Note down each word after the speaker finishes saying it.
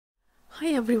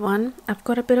Hi everyone, I've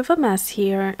got a bit of a mess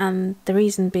here, and the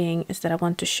reason being is that I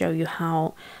want to show you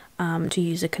how to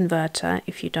use a converter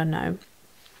if you don't know.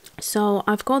 So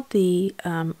I've got the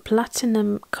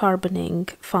Platinum Carbon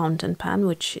Ink fountain pen,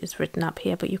 which is written up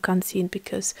here, but you can't see it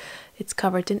because it's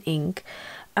covered in ink.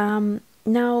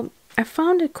 Now I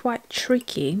found it quite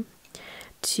tricky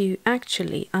to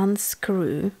actually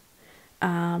unscrew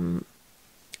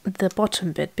the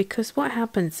bottom bit, because what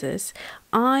happens is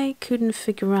I couldn't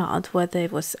figure out whether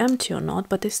it was empty or not,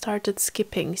 but it started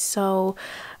skipping. So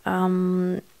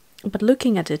but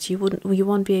looking at it, you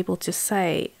won't be able to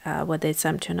say whether it's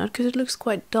empty or not, because it looks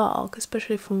quite dark,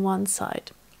 especially from one side.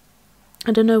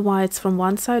 I don't know why it's from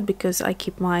one side, because I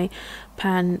keep my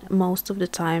pen most of the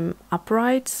time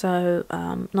upright, so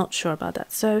not sure about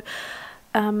that. So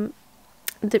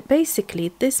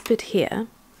basically this bit here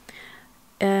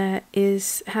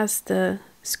has the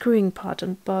screwing part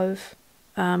on both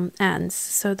ends.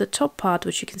 So the top part,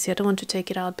 which you can see, I don't want to take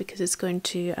it out because it's going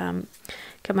to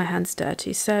get my hands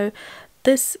dirty. So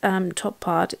this top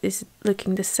part is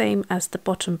looking the same as the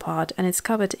bottom part, and it's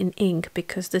covered in ink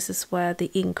because this is where the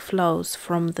ink flows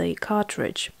from the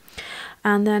cartridge.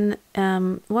 And then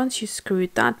once you screw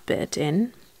that bit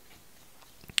in,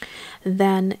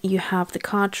 then you have the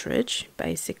cartridge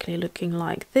basically looking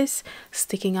like this,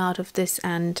 sticking out of this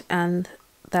end, and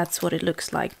that's what it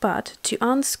looks like. But to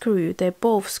unscrew, they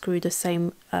both screw the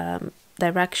same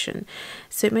direction,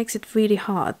 so it makes it really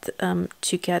hard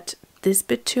to get this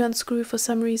bit to unscrew for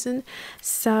some reason.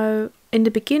 So in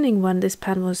the beginning, when this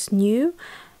pen was new,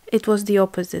 it was the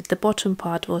opposite. The bottom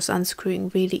part was unscrewing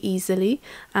really easily,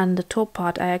 and the top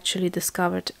part I actually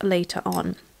discovered later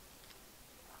on.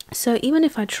 So even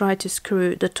if I try to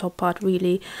screw the top part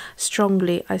really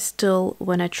strongly, I still,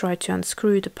 when I try to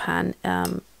unscrew the pen,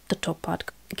 the top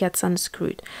part gets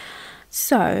unscrewed.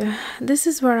 So this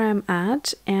is where I'm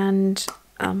at, and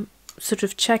sort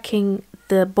of checking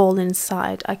the ball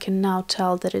inside, I can now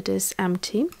tell that it is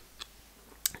empty.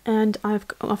 And I've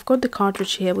got the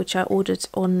cartridge here, which I ordered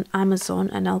on Amazon,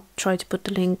 and I'll try to put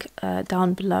the link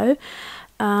down below.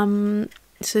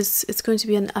 So it's going to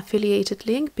be an affiliated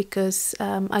link, because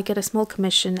I get a small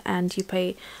commission and you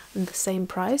pay the same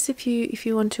price if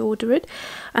you want to order it.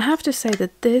 I have to say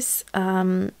that this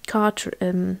cartridge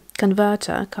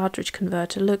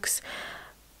converter looks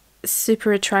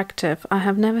super attractive. I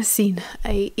have never seen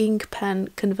a ink pen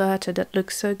converter that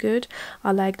looks so good.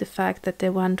 I like the fact that they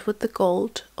went with the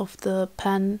gold of the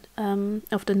pen,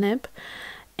 of the nib,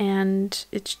 and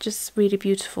it's just really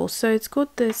beautiful. So it's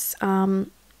got this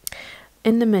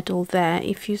in the middle there.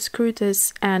 If you screw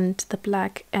this end, the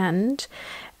black end,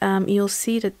 you'll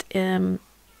see that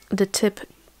the tip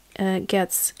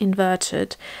gets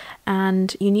inverted,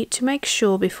 and you need to make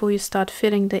sure before you start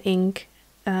filling the ink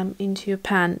into your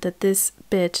pan that this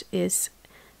bit is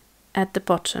at the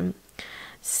bottom.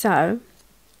 So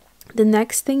the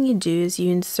next thing you do is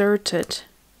you insert it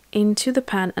into the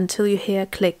pan until you hear a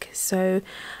click. So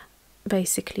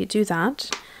basically do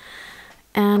that.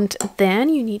 And then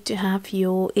you need to have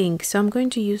your ink. So I'm going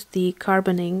to use the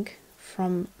carbon ink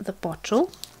from the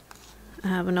bottle. I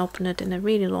haven't opened it in a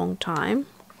really long time.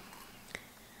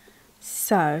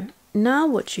 So now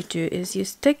what you do is you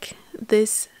stick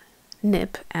this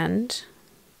nib end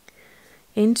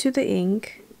into the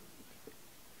ink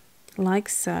like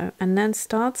so, and then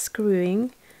start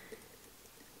screwing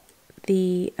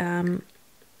the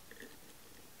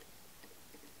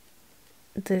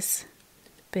this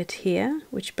bit here,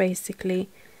 which basically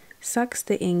sucks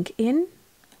the ink in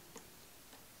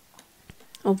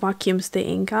or vacuums the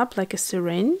ink up like a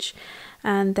syringe,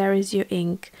 and there is your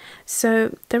ink.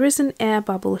 So there is an air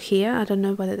bubble here. I don't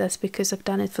know whether that's because I've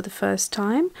done it for the first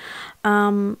time,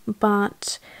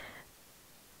 but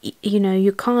you know,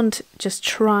 you can't just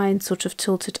try and sort of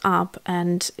tilt it up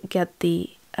and get the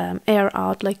air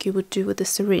out like you would do with a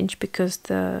syringe, because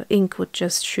the ink would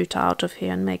just shoot out of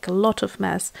here and make a lot of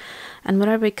mess. And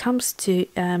whenever it comes to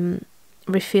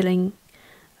refilling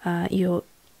your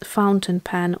fountain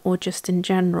pen, or just in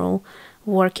general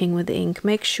working with ink,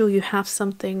 make sure you have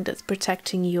something that's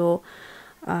protecting your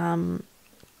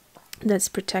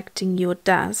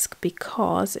desk,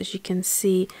 because as you can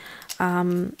see,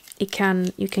 you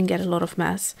can get a lot of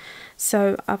mess.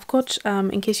 So I've got,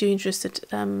 in case you're interested,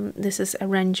 this is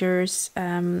Aranger's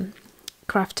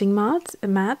crafting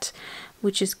mat,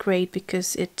 which is great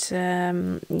because it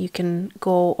you can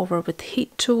go over with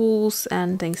heat tools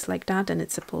and things like that, and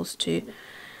it's supposed to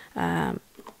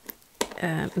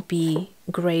be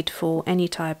great for any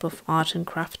type of art and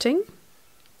crafting.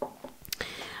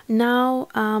 Now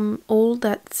all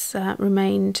that's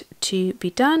remained to be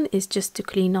done is just to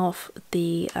clean off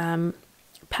the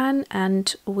pen,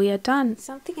 and we are done.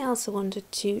 Something else I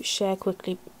wanted to share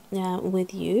quickly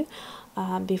with you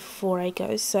before I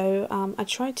go. So I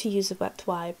tried to use a wet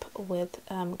wipe with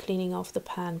cleaning off the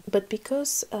pan, but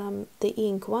because the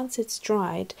ink, once it's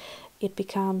dried, it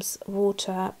becomes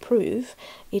waterproof,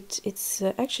 it's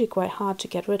actually quite hard to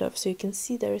get rid of. So you can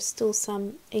see there is still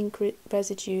some ink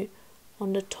residue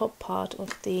on the top part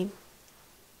of the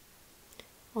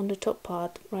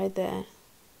right there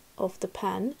of the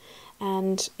pan,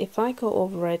 and if I go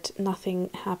over it, nothing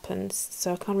happens,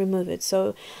 so I can't remove it.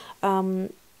 So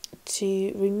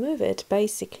to remove it,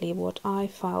 basically what I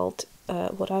found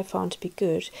to be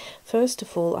good, first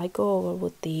of all I go over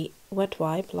with the wet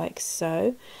wipe like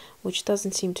so, which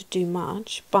doesn't seem to do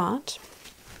much,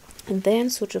 and then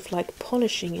sort of like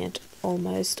polishing it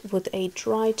almost with a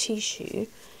dry tissue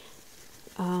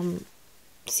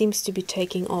seems to be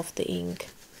taking off the ink.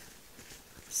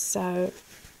 So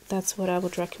that's what I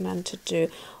would recommend to do,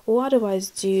 or otherwise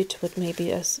do it with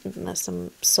maybe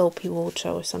some soapy water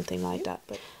or something like that.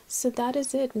 But so that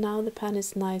is it. Now the pen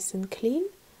is nice and clean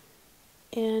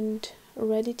and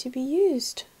ready to be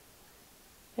used,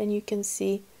 and you can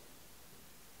see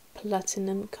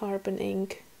platinum carbon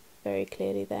ink very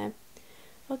clearly there.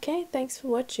 Okay, thanks for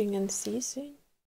watching and see you soon.